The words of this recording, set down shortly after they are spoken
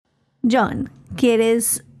John,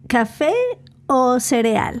 ¿quieres café o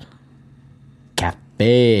cereal?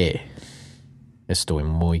 Café. Estoy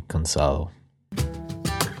muy cansado.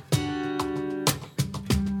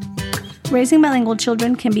 Raising bilingual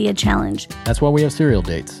children can be a challenge. That's why we have Cereal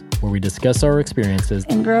Dates, where we discuss our experiences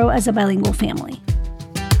and grow as a bilingual family.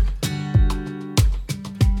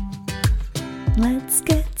 Let's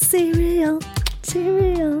get cereal,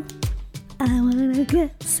 cereal. I wanna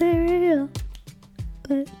get cereal.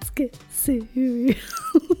 Let's get cereal.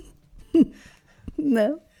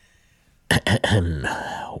 No?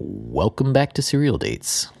 Welcome back to Cereal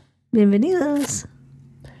Dates. Bienvenidos.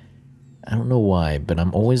 I don't know why, but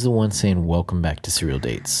I'm always the one saying welcome back to Cereal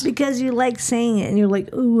Dates. Because you like saying it and you're like,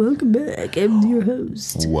 oh, welcome back. I'm your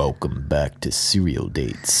host. Welcome back to Cereal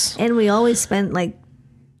Dates. And we always spent like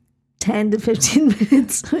 10 to 15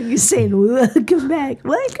 minutes when you're saying welcome back.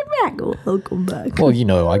 Welcome back. Well, you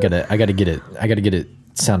know, I gotta get it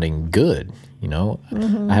sounding good, you know?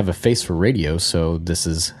 Mm-hmm. I have a face for radio, so this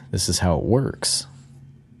is how it works.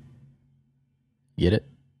 Get it?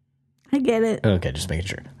 I get it. Okay, just making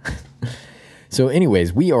sure. So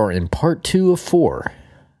anyways, we are in part 2 of 4.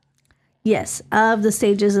 Yes, of the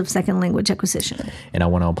stages of second language acquisition. And I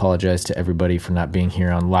want to apologize to everybody for not being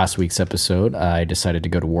here on last week's episode. I decided to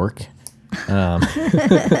go to work.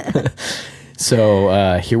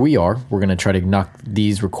 So here we are. We're going to try to knock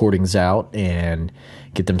these recordings out and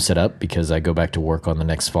get them set up because I go back to work on the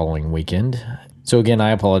next following weekend. So again,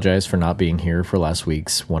 I apologize for not being here for last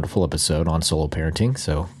week's wonderful episode on solo parenting.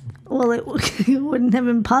 So, well, it wouldn't have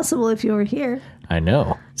been possible if you were here. I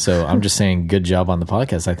know. So I'm just saying good job on the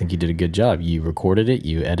podcast. I think you did a good job. You recorded it,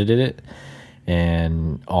 you edited it,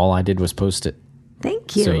 and all I did was post it.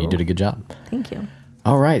 Thank you. So you did a good job. Thank you.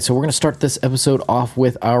 All right. So we're going to start this episode off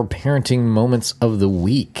with our parenting moments of the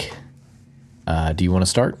week. Do you want to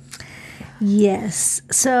start? Yes.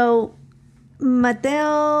 So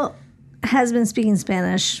Mateo has been speaking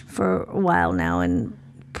Spanish for a while now in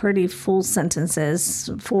pretty full sentences,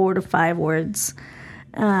 4 to 5 words.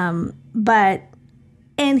 We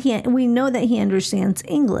know that he understands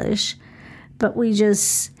English, but we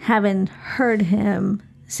just haven't heard him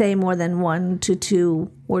say more than 1 to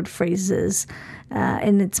 2 word phrases.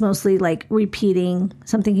 And it's mostly like repeating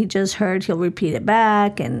something he just heard. He'll repeat it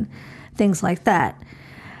back and things like that.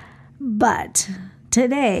 But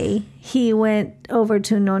today he went over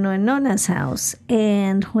to Nono and Nona's house.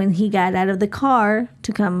 And when he got out of the car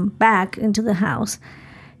to come back into the house,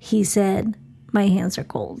 he said, "My hands are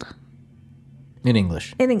cold." In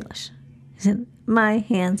English. In English. He said, "My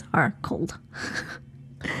hands are cold."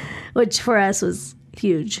 Which for us was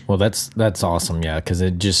huge. Well, that's awesome, yeah, because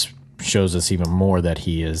it just shows us even more that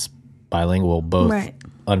he is bilingual, both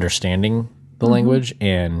understanding the language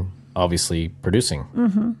and obviously producing.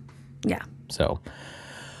 Mm-hmm. Yeah. So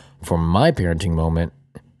for my parenting moment,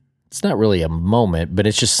 it's not really a moment, but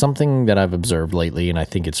it's just something that I've observed lately, and I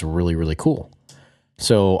think it's really, really cool.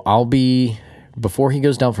 So before he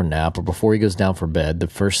goes down for nap or before he goes down for bed, the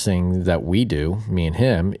first thing that we do, me and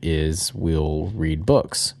him, is we'll read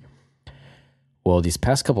books. Well, these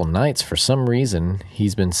past couple nights, for some reason,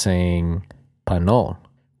 he's been saying panol,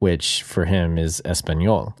 which for him is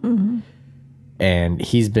Espanol. Mm-hmm. And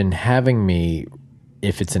he's been having me,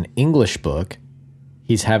 if it's an English book,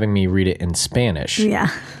 he's having me read it in Spanish. Yeah.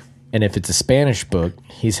 And if it's a Spanish book,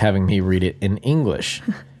 he's having me read it in English.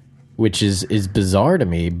 Which is bizarre to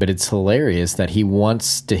me, but it's hilarious that he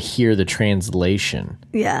wants to hear the translation.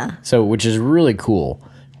 Yeah. So, which is really cool,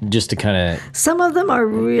 just to kind of... Some of them are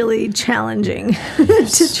really challenging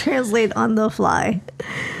to translate on the fly.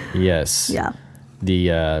 Yes. Yeah.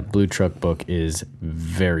 The Blue Truck book is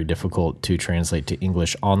very difficult to translate to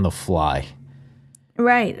English on the fly.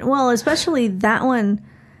 Right. Well, especially that one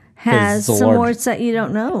has some words that you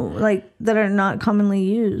don't know, like that are not commonly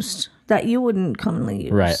used. That you wouldn't commonly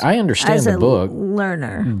use. Right. I understand the book.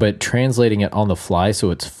 Learner. But translating it on the fly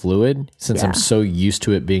so it's fluid, since I'm so used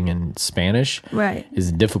to it being in Spanish,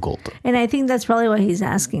 is difficult. And I think that's probably why he's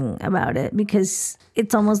asking about it, because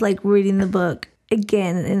it's almost like reading the book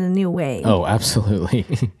again in a new way. Oh, absolutely.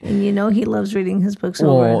 And you know he loves reading his books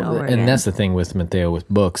over and over again. And that's the thing with Mateo with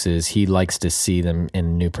books is he likes to see them in a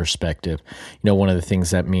new perspective. You know, one of the things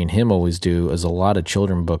that me and him always do is a lot of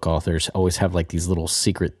children book authors always have like these little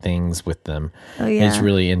secret things with them. Oh, yeah. And it's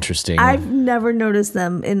really interesting. I've never noticed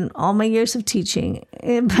them in all my years of teaching,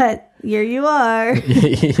 but here you are.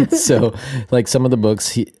 So like some of the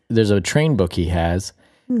books, there's a train book he has,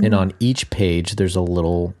 and on each page there's a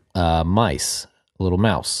little little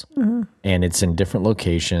mouse, and it's in different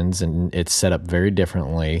locations and it's set up very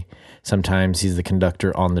differently. Sometimes he's the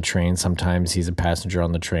conductor on the train, sometimes he's a passenger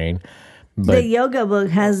on the train, The yoga book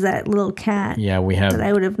has that little cat. Yeah, we have. That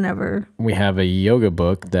I would have never. We have a yoga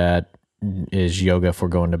book that is yoga for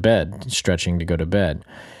going to bed, stretching to go to bed,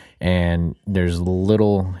 and there's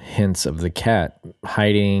little hints of the cat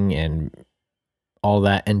hiding and all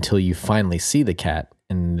that until you finally see the cat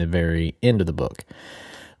in the very end of the book.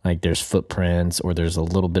 Like there's footprints, or there's a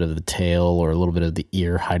little bit of the tail, or a little bit of the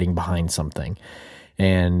ear hiding behind something.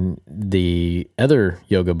 And the other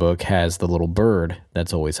yoga book has the little bird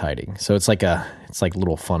that's always hiding. So it's like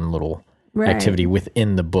little fun little activity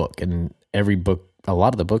within the book. And every book, a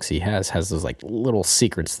lot of the books he has those like little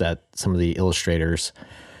secrets that some of the illustrators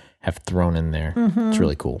have thrown in there. It's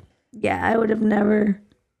really cool. Yeah, I would have never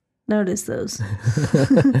noticed those.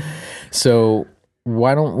 So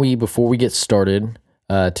why don't we, before we get started,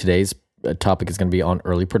 today's topic is going to be on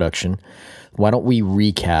early production. Why don't we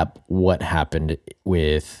recap what happened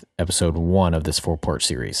with episode 1 of this 4-part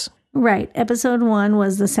series? Right. Episode 1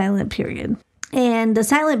 was the silent period. And the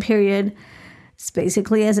silent period is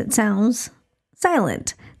basically, as it sounds,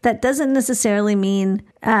 silent. That doesn't necessarily mean,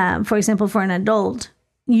 for example, for an adult,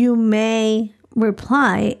 you may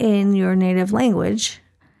reply in your native language,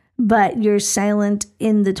 but you're silent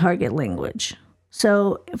in the target language.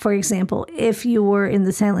 So, for example, if you were in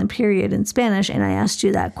the silent period in Spanish and I asked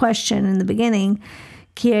you that question in the beginning,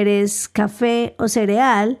 ¿Quieres café o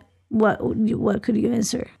cereal? What could you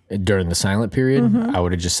answer? During the silent period, I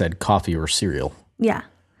would have just said coffee or cereal. Yeah.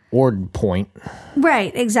 Or point.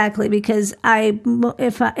 Right, exactly. Because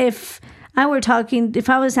if I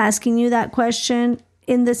was asking you that question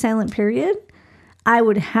in the silent period, I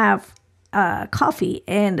would have coffee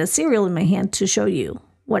and a cereal in my hand to show you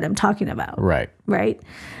what I'm talking about. Right.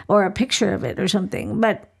 Or a picture of it or something.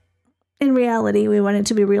 But in reality, we want it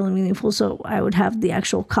to be real and meaningful. So I would have the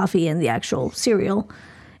actual coffee and the actual cereal.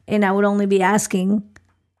 And I would only be asking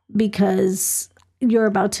because you're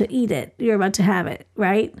about to eat it. You're about to have it,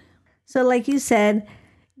 right? So like you said,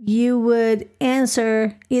 you would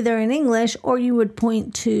answer either in English or you would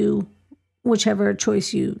point to whichever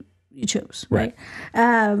choice you chose, right?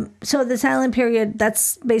 So the silent period,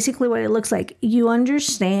 that's basically what it looks like. You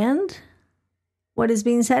understand what is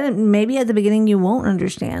being said, and maybe at the beginning you won't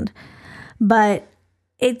understand, but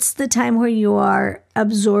it's the time where you are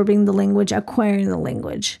absorbing the language, acquiring the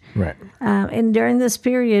language. Right. And during this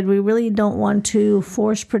period, we really don't want to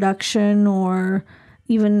force production or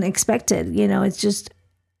even expect it. It's just,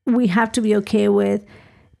 we have to be okay with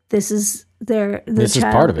this is this child, is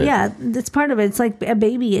part of it. Yeah, that's part of it. It's like a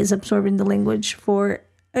baby is absorbing the language for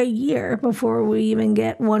a year before we even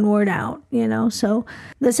get one word out, So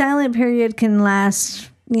the silent period can last,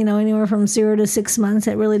 anywhere from 0 to 6 months.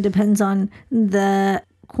 It really depends on the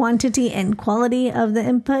quantity and quality of the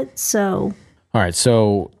input. So, all right.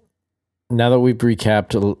 So now that we've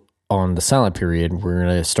recapped on the silent period, we're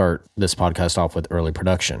going to start this podcast off with early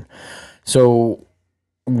production. So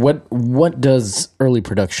what does early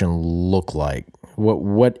production look like?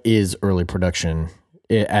 What is early production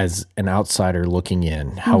as an outsider looking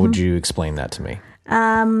in? How would you explain that to me?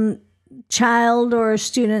 Child or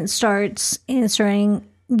student starts answering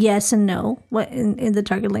yes and no in the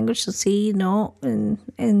target language. So sí, no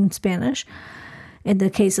in Spanish. In the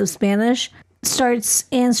case of Spanish, starts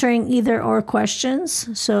answering either or questions.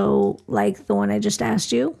 So like the one I just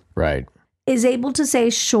asked you. Right. Is able to say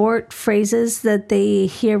short phrases that they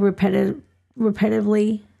hear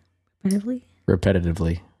repetitively.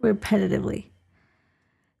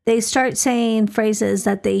 They start saying phrases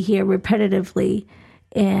that they hear repetitively,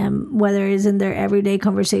 whether it's in their everyday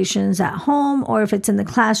conversations at home or if it's in the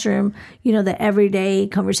classroom, the everyday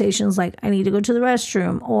conversations like, I need to go to the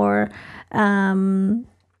restroom, or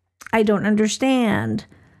I don't understand.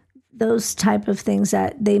 Those type of things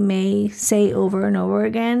that they may say over and over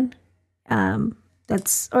again.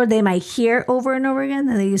 Or they might hear over and over again,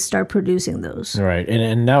 and they start producing those. Right,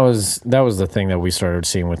 and that was the thing that we started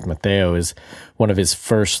seeing with Mateo, is one of his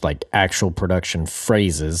first like actual production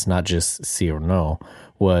phrases, not just sí or no,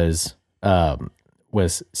 was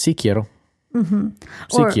sí quiero.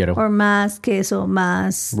 Sí quiero. Or más queso,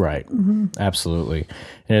 más. Right, absolutely.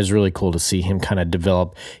 And it was really cool to see him kind of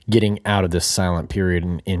develop, getting out of this silent period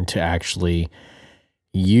and into actually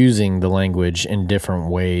using the language in different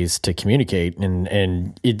ways to communicate,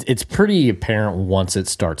 and it's pretty apparent once it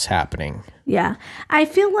starts happening. Yeah, I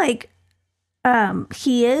feel like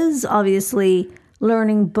he is obviously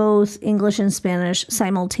learning both English and Spanish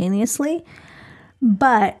simultaneously,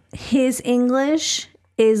 but his English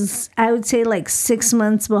is, I would say, like 6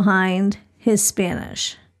 months behind his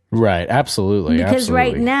Spanish. Right. Absolutely. Because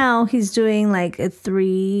absolutely. right now he's doing like a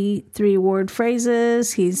three word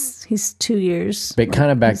phrases. He's 2 years. But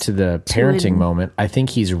kind of back to the parenting and- moment, I think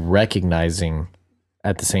he's recognizing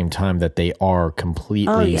at the same time that they are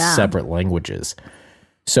completely separate languages.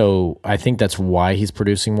 So I think that's why he's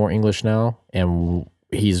producing more English now, and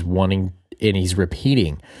he's wanting and he's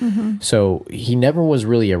repeating. So he never was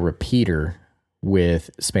really a repeater with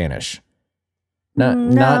Spanish. Not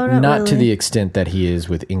really. to the extent that he is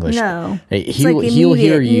with English. No. He'll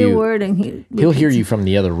hear you. New word and He'll hear you from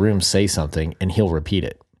the other room say something, and he'll repeat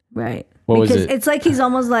it. Right. What was because it? it's like he's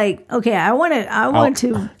almost like, okay, I want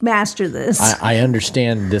to master this. I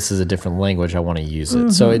understand this is a different language. I want to use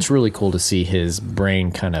it. So it's really cool to see his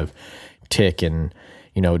brain kind of tick and,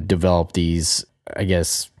 develop these, I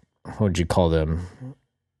guess, what would you call them?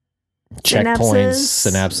 Checkpoints,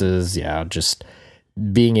 synapses. Yeah. Just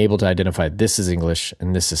being able to identify this is English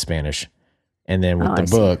and this is Spanish. And then with the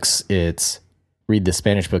books, it's read the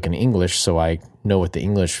Spanish book in English so I know what the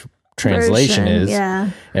English translation is,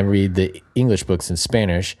 and read the English books in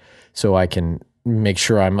Spanish so I can make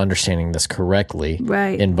sure I'm understanding this correctly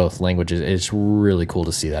in both languages. It's really cool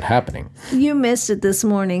to see that happening. You missed it this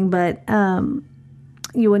morning, but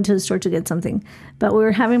you went to the store to get something. But we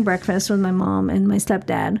were having breakfast with my mom and my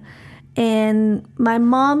stepdad, and my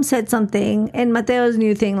mom said something, and Mateo's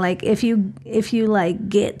new thing, like if you like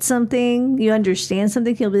get something, you understand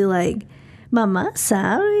something, he'll be like, Mama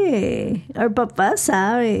sabe, or Papa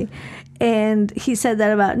sabe. And he said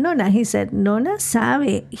that about Nona. He said, Nona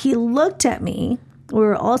sabe. He looked at me. We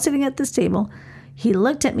were all sitting at this table. He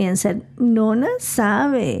looked at me and said, Nona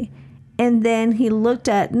sabe. And then he looked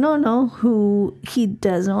at Nono, who he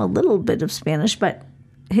does know a little bit of Spanish, but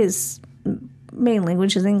his main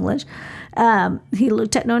language is English. He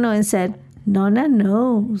looked at Nono and said, Nona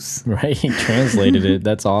knows. Right, he translated it.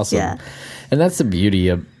 That's awesome. Yeah. And that's the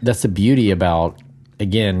beauty about,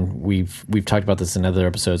 again, we've talked about this in other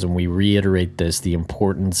episodes, and we reiterate this, the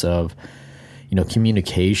importance of,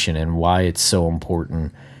 communication and why it's so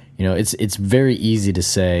important. It's very easy to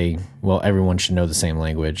say, well, everyone should know the same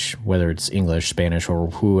language, whether it's English, Spanish, or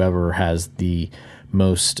whoever has the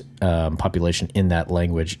most population in that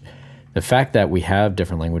language. The fact that we have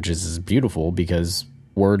different languages is beautiful because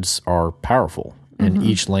words are powerful. And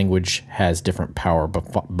each language has different power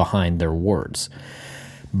behind their words.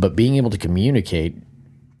 But being able to communicate,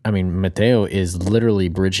 Mateo is literally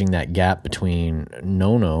bridging that gap between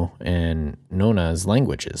Nono and Nona's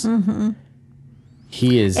languages.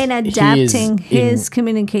 He is and adapting his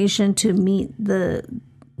communication to meet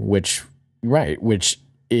which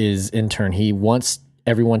is in turn, he wants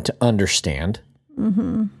everyone to understand.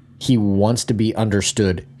 He wants to be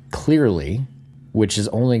understood clearly, which is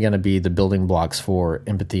only going to be the building blocks for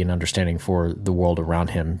empathy and understanding for the world around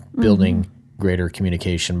him, building greater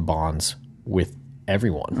communication bonds with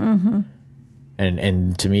everyone.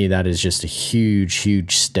 And to me, that is just a huge,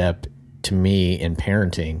 huge step to me in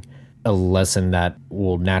parenting, a lesson that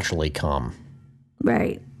will naturally come.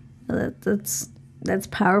 Right. That's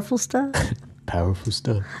powerful stuff. Powerful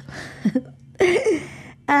stuff.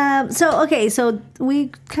 So we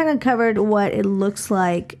kind of covered what it looks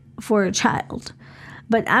like for a child.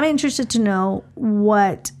 But I'm interested to know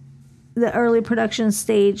what the early production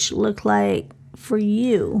stage looked like for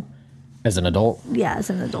you. As an adult? Yeah, as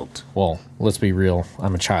an adult. Well, let's be real.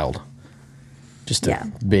 I'm a child. Just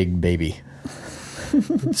a big baby.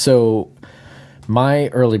 So my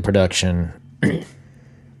early production,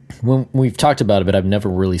 when we've talked about it, but I've never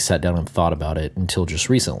really sat down and thought about it until just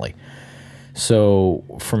recently. So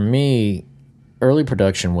for me, early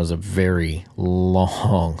production was a very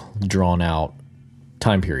long, drawn-out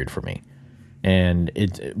time period for me. And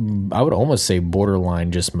I would almost say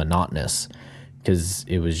borderline just monotonous, because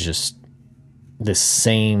it was just the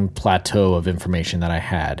same plateau of information that I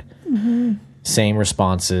had. Same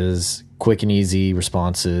responses, quick and easy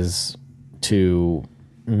responses to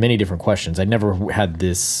many different questions. I never had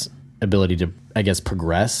this ability to, I guess,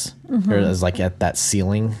 progress, or as like at that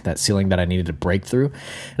ceiling that I needed to break through.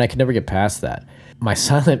 And I could never get past that. My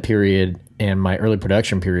silent period and my early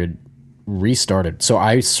production period restarted. So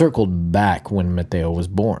I circled back when Mateo was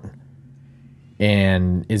born.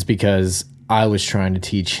 And it's because I was trying to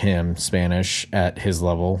teach him Spanish at his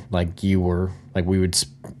level, like you were, like we would,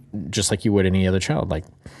 just like you would any other child, like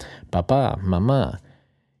Papa, Mama,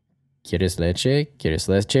 ¿Quieres leche? ¿Quieres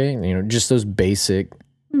leche? Just those basic,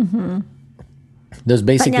 those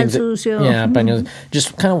basic Pañal things. sucio. Yeah, pañal,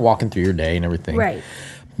 just kind of walking through your day and everything. Right.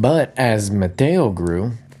 But as Mateo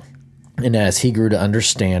grew, and as he grew to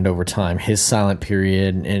understand over time his silent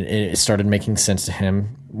period, and it started making sense to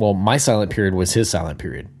him. Well, my silent period was his silent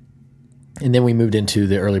period. And then we moved into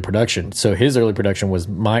the early production. So his early production was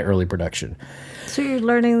my early production. So you're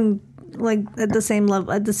learning like at the same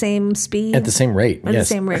level, at the same speed, At the same rate. at yes.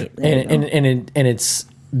 the same rate. And it's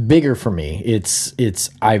bigger for me. It's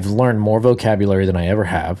I've learned more vocabulary than I ever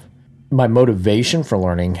have. My motivation for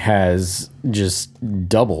learning has just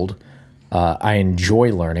doubled. I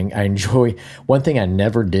enjoy learning. One thing I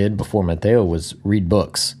never did before Mateo was read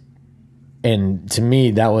books. And to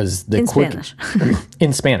me, that was the Spanish.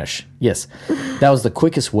 in Spanish. Yes. That was the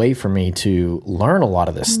quickest way for me to learn a lot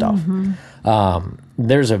of this stuff.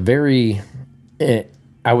 There's a very,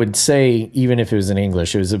 I would say, even if it was in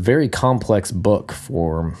English, it was a very complex book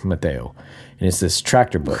for Mateo. And it's this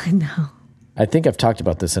tractor book. I know. I think I've talked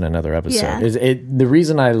about this in another episode. Yeah. The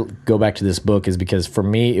reason I go back to this book is because for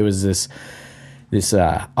me, it was this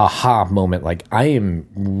aha moment. Like, I am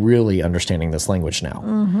really understanding this language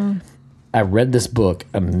now. I read this book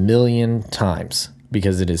 1,000,000 times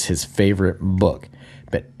because it is his favorite book.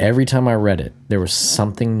 But every time I read it, there was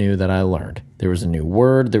something new that I learned. There was a new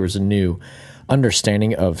word. There was a new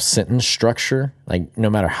understanding of sentence structure. Like, no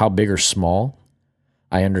matter how big or small,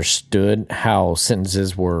 I understood how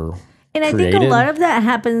sentences were And I created. think a lot of that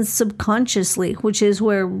happens subconsciously, which is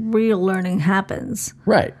where real learning happens.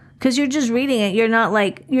 Right. Because you're just reading it. You're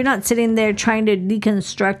not sitting there trying to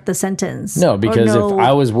deconstruct the sentence. No, because if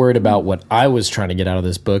I was worried about what I was trying to get out of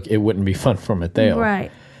this book, it wouldn't be fun for Mateo.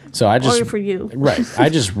 Right. So I just Or for you. Right. I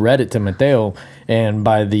just read it to Mateo, and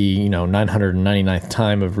by the 999th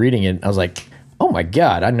time of reading it, I was like, oh my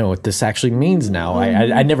God, I know what this actually means now.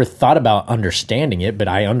 I never thought about understanding it, but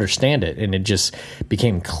I understand it, and it just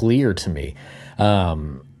became clear to me.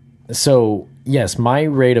 So yes, my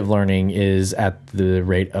rate of learning is at the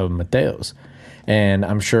rate of Mateo's. And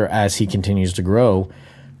I'm sure as he continues to grow,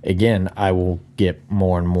 again, I will get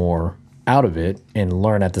more and more out of it and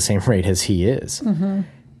learn at the same rate as he is.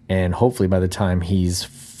 And hopefully by the time he's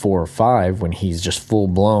 4 or 5, when he's just full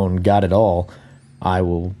blown, got it all, I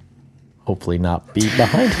will hopefully not be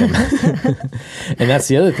behind him. And that's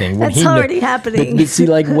the other thing. That's already happening. But see,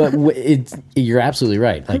 like you're absolutely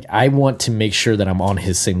right. Like, I want to make sure that I'm on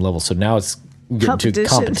his same level. So now it's getting to the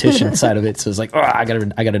competition side of it. So it's like, I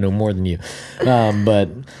gotta know more than you. But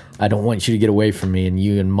I don't want you to get away from me and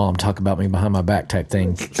you and mom talk about me behind my back type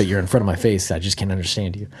thing. But you're in front of my face. I just can't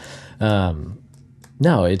understand you.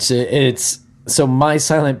 No, it's so my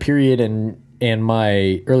silent period and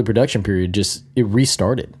my early production period it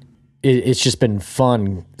restarted. It's just been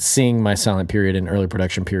fun seeing my silent period and early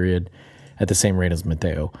production period at the same rate as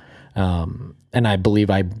Mateo. And I believe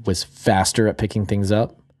I was faster at picking things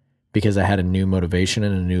up because I had a new motivation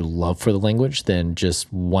and a new love for the language than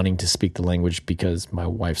just wanting to speak the language because my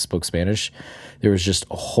wife spoke Spanish. There was just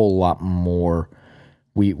a whole lot more.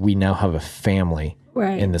 We now have a family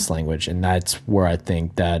in this language, and that's where I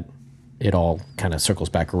think that it all kind of circles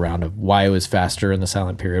back around of why I was faster in the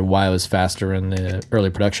silent period, why I was faster in the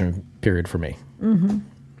early production period for me.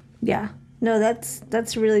 Yeah. No,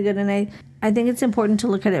 that's really good. And I think it's important to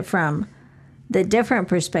look at it from the different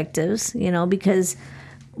perspectives, because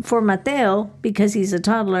for Mateo, because he's a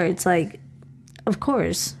toddler, it's like, of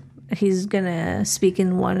course, he's going to speak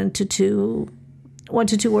in 1 to 2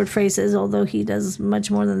 word phrases, although he does much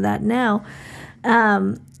more than that now.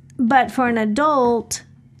 But for an adult,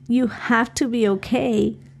 you have to be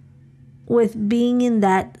okay with being in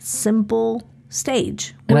that simple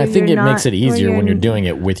stage. And I think it makes it easier when you're doing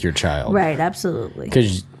it with your child. Right, absolutely.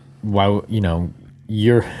 Because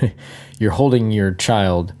you're holding your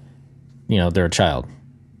child, they're a child.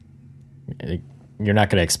 You're not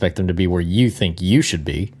going to expect them to be where you think you should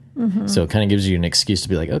be. So it kind of gives you an excuse to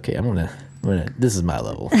be like, okay, I'm gonna this is my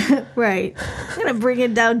level. Right. I'm going to bring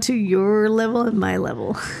it down to your level and my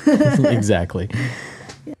level. Exactly.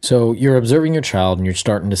 So you're observing your child and you're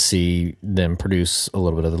starting to see them produce a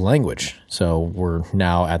little bit of the language. So we're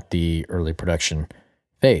now at the early production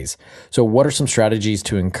phase. So what are some strategies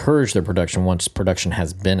to encourage their production once production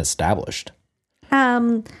has been established?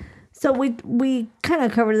 So we kind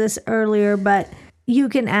of covered this earlier, but you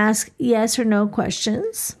can ask yes or no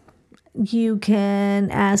questions. You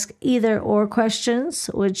can ask either or questions,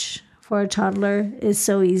 which for a toddler is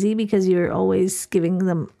so easy because you're always giving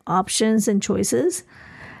them options and choices.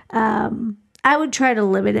 I would try to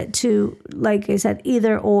limit it to, like I said,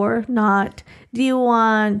 either or, not do you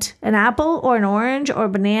want an apple or an orange or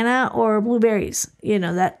banana or blueberries?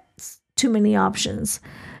 That's too many options.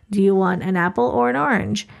 Do you want an apple or an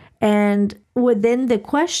orange? And within the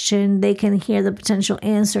question, they can hear the potential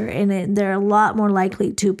answer, and they're a lot more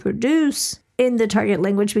likely to produce in the target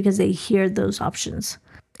language because they hear those options.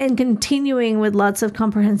 And continuing with lots of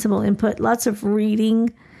comprehensible input, lots of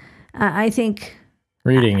reading. I think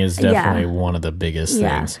Reading is definitely one of the biggest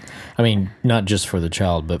Yeah. things. I mean, not just for the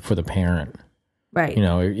child, but for the parent. Right. You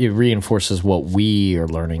know, it reinforces what we are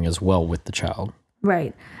learning as well with the child.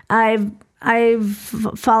 Right. I've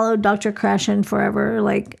followed Dr. Krashen forever.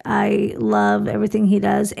 Like, I love everything he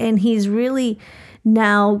does, and he's really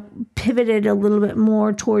now pivoted a little bit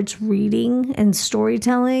more towards reading and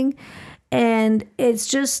storytelling, and it's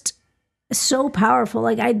just so powerful.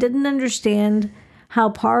 Like, I didn't understand how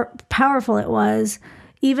powerful it was.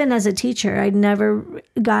 Even as a teacher, I never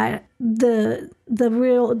got the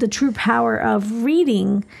true power of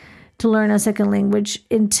reading to learn a second language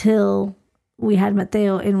until we had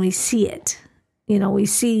Mateo, and we see it. You know, we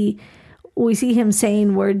see him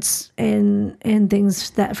saying words and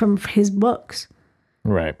things that from his books.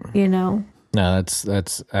 Right. You know. No,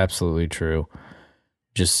 that's absolutely true.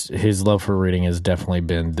 Just his love for reading has definitely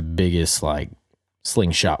been the biggest like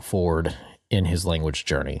slingshot forward in his language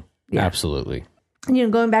journey. Yeah. Absolutely. You know,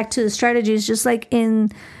 going back to the strategies, just like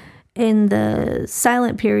in the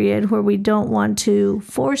silent period where we don't want to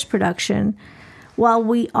force production, while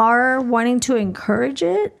we are wanting to encourage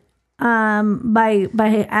it by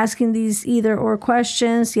asking these either or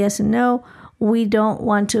questions, yes and no, we don't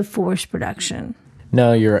want to force production.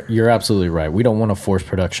 No, you're absolutely right. We don't want to force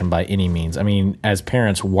production by any means. I mean, as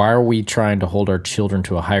parents, why are we trying to hold our children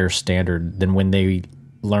to a higher standard than when they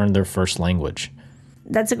learn their first language?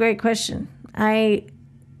 That's a great question.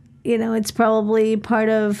 It's probably part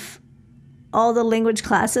of all the language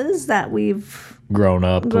classes that we've grown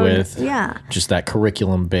up with. Yeah. Just that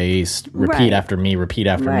curriculum based, repeat after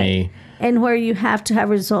me, And where you have to have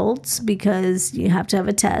results because you have to have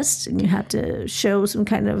a test and you have to show some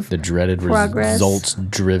kind of the dreaded progress. Results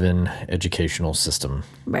driven educational system.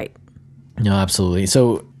 Right. No, absolutely.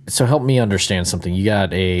 So help me understand something. You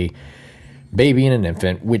got a baby and an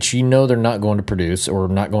infant, which you know they're not going to produce or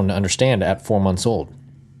not going to understand at 4 months old.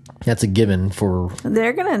 That's a given for...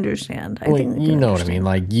 They're going to understand. I think you know what I mean.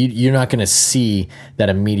 Like, you're not going to see that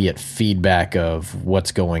immediate feedback of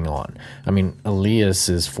what's going on. I mean, Elias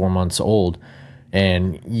is 4 months old,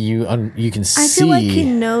 and you can see... I feel like he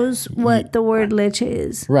knows what the word leche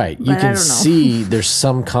is. Right. You can see there's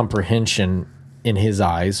some comprehension in his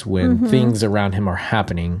eyes when things around him are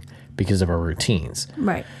happening because of our routines.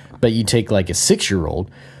 Right. But you take like a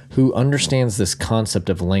 6-year-old who understands this concept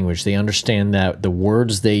of language. They understand that the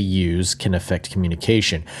words they use can affect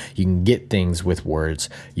communication. You can get things with words.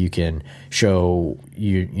 You can show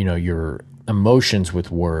your emotions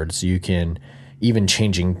with words. You can even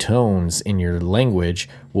changing tones in your language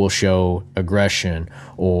will show aggression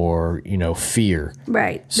or fear.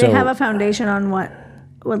 Right. So, they have a foundation on what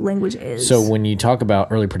language is. So when you talk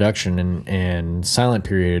about early production and silent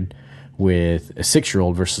period with a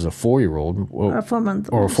 6-year-old versus a 4-year-old or a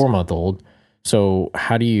 4-month-old. or a 4-month-old. So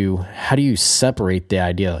how do you separate the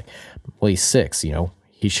idea? Like, well, he's 6,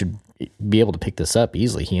 he should be able to pick this up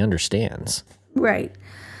easily. He understands. Right.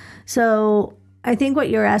 So I think what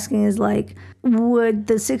you're asking is like, would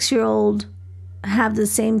the 6-year-old have the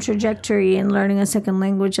same trajectory in learning a second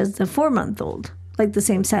language as the 4-month-old? Like the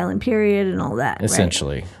same silent period and all that,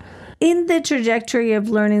 essentially. Right? In the trajectory of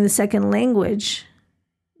learning the second language,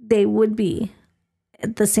 they would be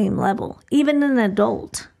at the same level, even an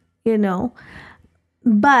adult,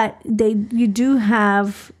 But you do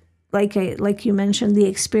have, like you mentioned, the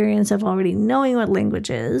experience of already knowing what language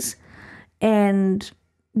is, and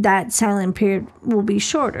that silent period will be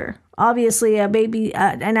shorter. Obviously, a baby,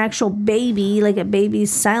 an actual baby, like a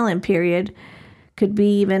baby's silent period, could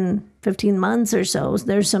be even 15 months or so.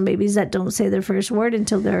 There's some babies that don't say their first word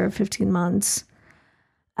until they're 15 months.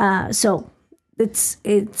 So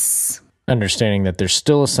it's understanding that there's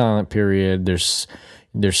still a silent period. There's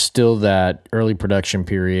still that early production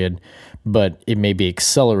period, but it may be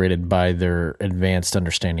accelerated by their advanced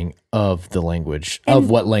understanding of the language, of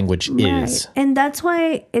what language is. And that's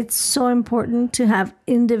why it's so important to have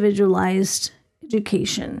individualized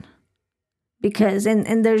education. Because,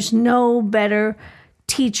 and there's no better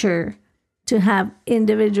teacher to have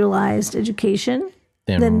individualized education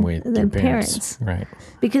than parents. Right.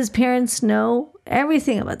 Because parents know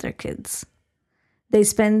everything about their kids. They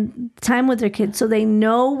spend time with their kids, so they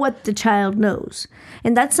know what the child knows.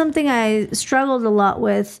 And that's something I struggled a lot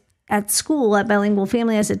with at school, at Bilingual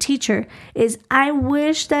Family as a teacher, is I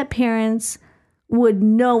wish that parents would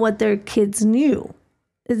know what their kids knew.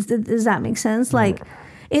 Does that make sense? Like,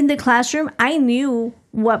 in the classroom, I knew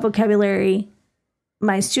what vocabulary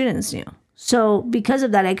my students knew. So because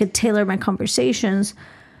of that, I could tailor my conversations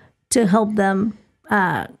to help them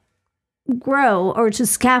grow or to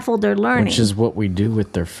scaffold their learning. Which is what we do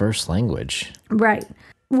with their first language. Right.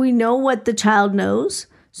 We know what the child knows,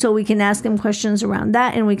 So we can ask them questions around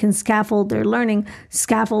that, and we can scaffold their learning.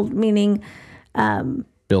 Scaffold meaning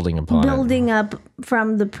building upon building up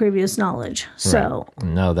from the previous knowledge. So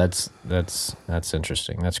no, that's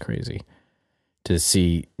interesting. That's crazy to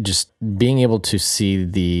see, just being able to see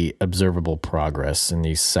the observable progress in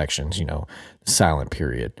these sections, the silent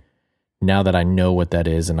period. Now that I know what that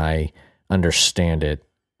is and I understand it,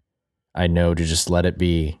 I know to just let it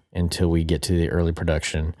be until we get to the early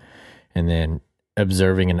production, and then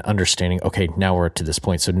observing and understanding, okay, now we're to this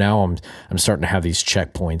point. So now I'm starting to have these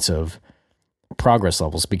checkpoints of progress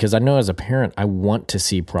levels, because I know as a parent, I want to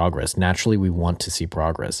see progress. Naturally, we want to see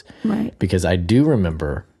progress. Right. Because I do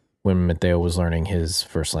remember when Mateo was learning his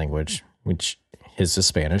first language, which his is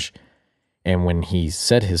Spanish, and when he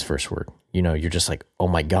said his first word, you're just like, oh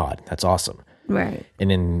my God, that's awesome. Right.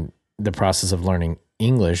 And in the process of learning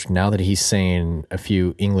English, now that he's saying a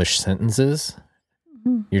few English sentences,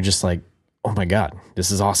 you're just like, oh my God,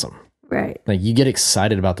 this is awesome. Right. Like, you get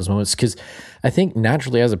excited about those moments, because I think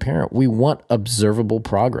naturally as a parent, we want observable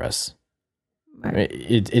progress. Right.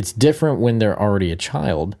 It's different when they're already a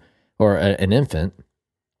child or an infant,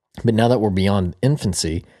 but now that we're beyond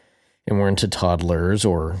infancy and we're into toddlers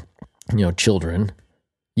or children,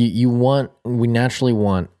 we naturally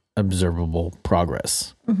want observable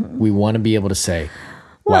progress. We want to be able to say,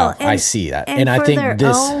 wow, I see that. And I think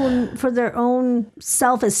for their own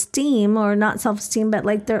self-esteem, or not self-esteem, but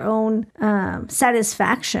like their own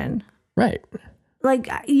satisfaction. Right. Like,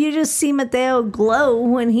 you just see Mateo glow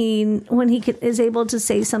when he is able to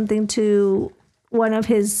say something to one of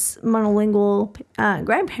his monolingual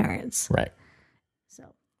grandparents. Right. So,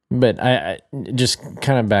 but I just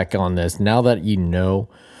kind of back on this. Now that you know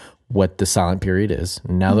what the silent period is,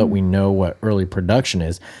 now that we know what early production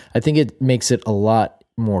is, I think it makes it a lot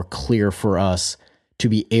more clear for us to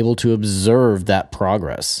be able to observe that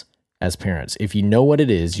progress as parents. If you know what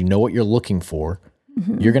it is, you know what you're looking for,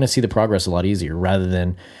 you're going to see the progress a lot easier, rather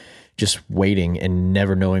than just waiting and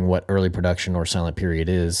never knowing what early production or silent period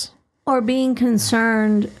is. Or being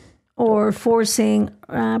concerned or forcing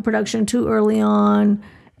production too early on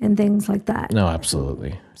and things like that. No,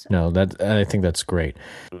 absolutely. No, I think that's great.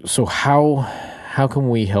 So how can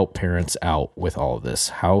we help parents out with all of this?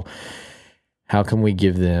 How can we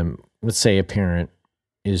give them, let's say a parent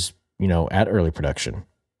is, at early production.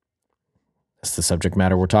 That's the subject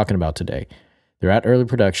matter we're talking about today. They're at early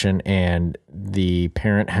production and the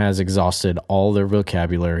parent has exhausted all their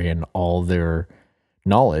vocabulary and all their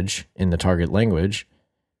knowledge in the target language,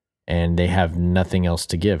 and they have nothing else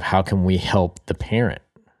to give. How can we help the parent?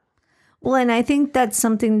 Well, and I think that's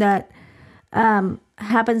something that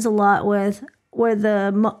happens a lot with where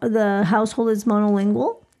the household is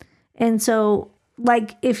monolingual. And so,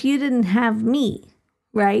 like, if you didn't have me,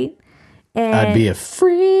 right? And I'd be a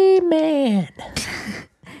free man.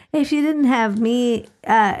 If you didn't have me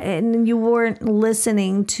and you weren't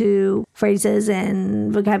listening to phrases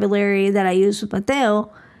and vocabulary that I use with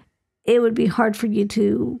Mateo, it would be hard for you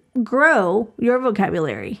to grow your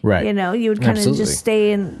vocabulary. Right. You would kind of just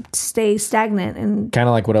stay stagnant, and kind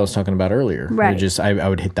of like what I was talking about earlier. Right. I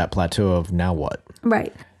would hit that plateau of now what?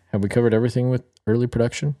 Right. Have we covered everything with early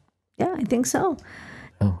production? Yeah, I think so.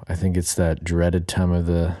 Oh, I think it's that dreaded time of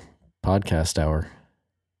the podcast hour.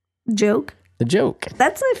 Joke. The joke.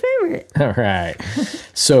 That's my favorite. All right.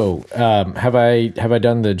 So, have I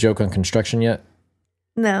done the joke on construction yet?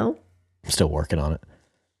 No. I'm still working on it.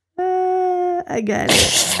 I got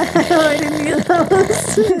it. I didn't get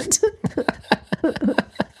lost.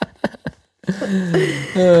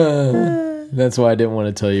 That's why I didn't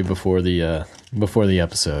want to tell you before the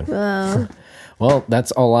episode. Oh. Well,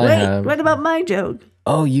 that's all I have. What about my joke?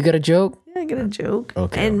 Oh, you got a joke? Yeah, I got a joke.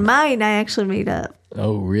 Okay. And mine I actually made up.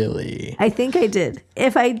 Oh, really? I think I did.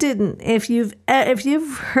 If I didn't, if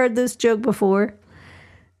you've heard this joke before,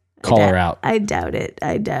 call her out. I doubt it.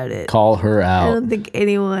 Call her out. I don't think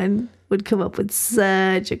anyone would come up with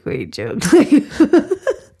such a great joke.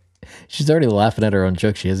 She's already laughing at her own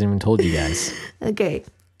joke. She hasn't even told you guys. Okay.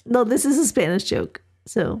 No, this is a Spanish joke.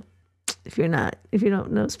 So if you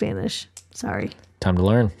don't know Spanish, sorry. Time to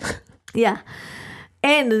learn. Yeah.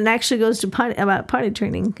 And it actually goes to about potty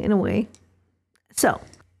training in a way. So,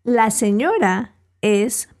 la señora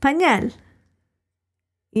es pañal.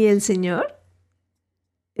 Y el señor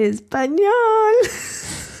es pañal.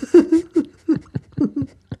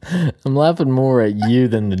 I'm laughing more at you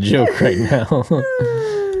than the joke right now.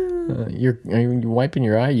 Are you wiping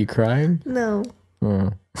your eye? You crying? No.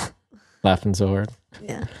 Laughing so hard.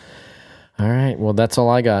 Yeah. All right. Well, that's all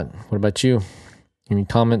I got. What about you? Any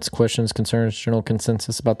comments, questions, concerns, general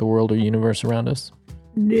consensus about the world or universe around us?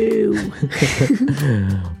 No.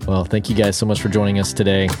 Well, thank you guys so much for joining us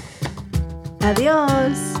today.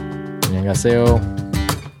 Adios. Annyeonghaseyo.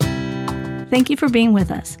 Thank you for being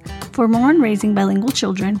with us. For more on raising bilingual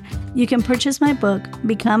children, you can purchase my book,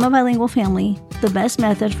 Become a Bilingual Family, The Best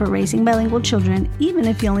Method for Raising Bilingual Children, Even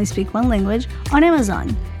If You Only Speak One Language, on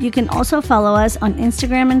Amazon. You can also follow us on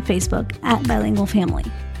Instagram and Facebook at Bilingual Family.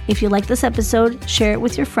 If you like this episode, share it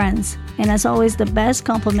with your friends. And as always, the best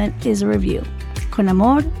compliment is a review. Con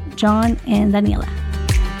amor, John and Daniela.